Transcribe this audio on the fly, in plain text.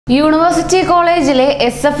University കോളേജിലെ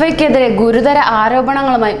SFIക്കെതിരെ ഗുരുതര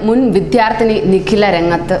ആരോപണങ്ങളുമായി മുൻ വിദ്യാർത്ഥിനി നിഖില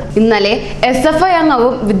രംഗത്ത്. ഇന്നലെ SFI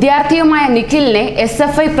അംഗവും വിദ്യാർത്ഥിയുമായ നിഖിലിനെ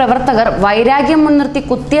SFI പ്രവർത്തകർ വൈരാഗ്യം മുൻനിർത്തി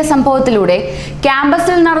കുത്തിയ സംഭവത്തിലൂടെ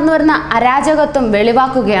ക്യാമ്പസിൽ നടന്നുവരുന്ന അരാജകത്വം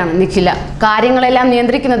വെളിവാക്കുകയാണ് നിഖില. കാര്യങ്ങളെല്ലാം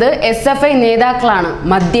നിയന്ത്രിക്കുന്നത് SFI നേതാക്കളാണ്.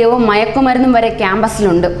 മദ്യവും മയക്കുമരുന്നും വരെ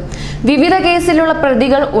ക്യാമ്പസിലുണ്ട്. വിവിധ കേസിലുള്ള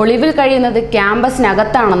പ്രതികൾ ഒളിവിൽ കഴിയുന്നത്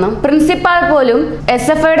ക്യാമ്പസിനകത്താണെന്നും പ്രിൻസിപ്പാൾ പോലും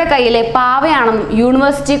SFIയുടെ കയ്യിലെ പാവയാണെന്നും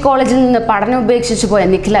യൂണിവേഴ്സിറ്റി കോളേജിൽ നിന്ന് പഠനം ഉപേക്ഷിച്ചു പോയ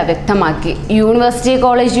നിഖില വ്യക്തമാക്കി. യൂണിവേഴ്സിറ്റി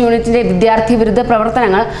കോളേജ് യൂണിറ്റിന്റെ വിദ്യാർത്ഥി വിരുദ്ധ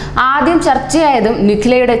പ്രവർത്തനങ്ങൾ ആദ്യം ചർച്ചയായതും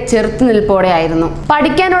നിഖിലയുടെ ചെറുത്തുനിൽപ്പോടെയായിരുന്നു.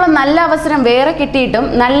 പഠിക്കാനുള്ള നല്ല അവസരം വേറെ കിട്ടിയിട്ടും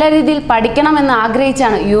നല്ല രീതിയിൽ പഠിക്കണമെന്ന്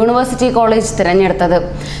ആഗ്രഹിച്ചാണ് യൂണിവേഴ്സിറ്റി കോളേജ് തിരഞ്ഞെടുത്തത്.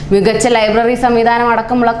 മികച്ച ലൈബ്രറി സംവിധാനം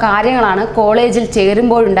അടക്കമുള്ള കാര്യങ്ങളാണ് കോളേജിൽ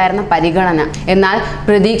ചേരുമ്പോഴുണ്ടായിരുന്ന പരിഗണന. എന്നാൽ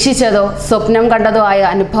പ്രതീക്ഷിച്ചതോ സ്വപ്നം കണ്ടതോ ആയ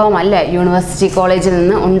അനുഭവമല്ല യൂണിവേഴ്സിറ്റി കോളേജിൽ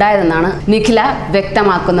നിന്ന് ഉണ്ടായതെന്നാണ് നിഖില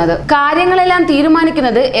വ്യക്തമാക്കുന്നത്. കാര്യങ്ങളെല്ലാം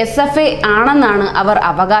തീരുമാനിക്കുന്നത് SFI ആണെന്നാണ് അവർ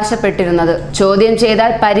അവകാശപ്പെട്ടിരുന്നത്. ചോദ്യം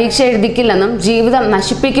ചെയ്താൽ പരീക്ഷ എഴുതിക്കില്ലെന്നും ജീവിതം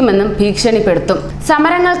നശിപ്പിക്കുമെന്നും ഭീഷണിപ്പെടുത്തും.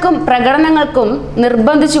 സമരങ്ങൾക്കും പ്രകടനങ്ങൾക്കും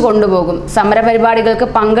നിർബന്ധിച്ചു കൊണ്ടുപോകും. സമരപരിപാടികൾക്ക്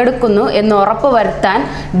പങ്കെടുക്കുന്നു എന്ന് ഉറപ്പുവരുത്താൻ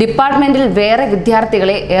ഡിപ്പാർട്ട്മെന്റിൽ വേറെ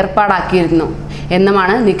വിദ്യാർത്ഥികളെ ഏർപ്പാടാക്കിയിരുന്നു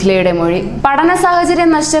എന്നുമാണ് നിഖിലയുടെ മൊഴി. പഠന സാഹചര്യം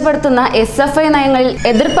നഷ്ടപ്പെടുത്തുന്ന SFI നയങ്ങളിൽ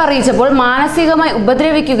എതിർപ്പറിയിച്ചപ്പോൾ മാനസികമായി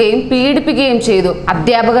ഉപദ്രവിക്കുകയും പീഡിപ്പിക്കുകയും ചെയ്തു.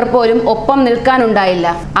 അധ്യാപകർ പോലും ഒപ്പം നിൽക്കാനുണ്ടായില്ല.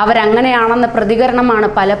 അവരങ്ങനെയാണെന്ന പ്രതികരണമാണ്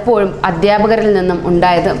പലപ്പോഴും അധ്യാപകരിൽ നിന്നും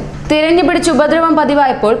ഉണ്ടായത്. തിരഞ്ഞു പിടിച്ച് ഉപദ്രവം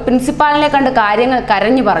പതിവായപ്പോൾ പ്രിൻസിപ്പാളിനെ കണ്ട് കാര്യങ്ങൾ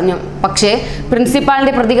കരഞ്ഞു പറഞ്ഞു. പക്ഷേ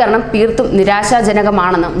പ്രിൻസിപ്പാളിന്റെ പ്രതികരണം തീർത്തും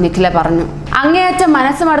നിരാശാജനകമാണെന്നും നിഖില പറഞ്ഞു. അങ്ങേയറ്റം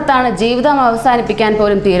മനസ്സുമടുത്താണ് ജീവിതം അവസാനിപ്പിക്കാൻ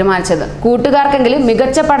പോലും തീരുമാനിച്ചത്. കൂട്ടുകാർക്കെങ്കിലും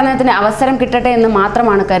മികച്ച പഠനത്തിന് അവസരം കിട്ടട്ടെ എന്ന്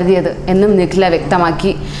മാത്രമാണ് കരുതിയത് എന്നും നിഖില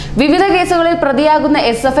വ്യക്തമാക്കി. വിവിധ കേസുകളിൽ പ്രതിയാകുന്ന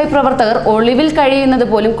SFI പ്രവർത്തകർ ഒളിവിൽ കഴിയുന്നത്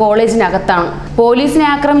പോലും കോളേജിനകത്താണ്. പോലീസിനെ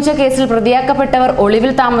ആക്രമിച്ച കേസിൽ പ്രതിയാക്കപ്പെട്ടവർ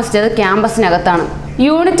ഒളിവിൽ താമസിച്ചത് ക്യാമ്പസിനകത്താണ്.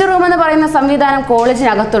 യൂണിറ്റ് റൂം എന്ന് പറയുന്ന സംവിധാനം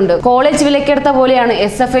കോളേജിനകത്തുണ്ട്. കോളേജ് വിലക്കെടുത്ത പോലെയാണ്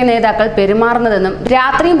SFI നേതാക്കൾ പെരുമാറുന്നതെന്നും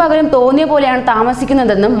രാത്രിയും പകലും തോന്നിയ പോലെയാണ്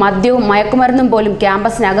താമസിക്കുന്നതെന്നും മദ്യവും മയക്കുമരുന്നും പോലും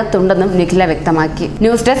ക്യാമ്പസിനകത്തുണ്ടെന്നും നിഖില വ്യക്തമാക്കി.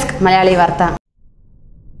 ന്യൂസ് ഡെസ്ക് മലയാളി വാർത്ത.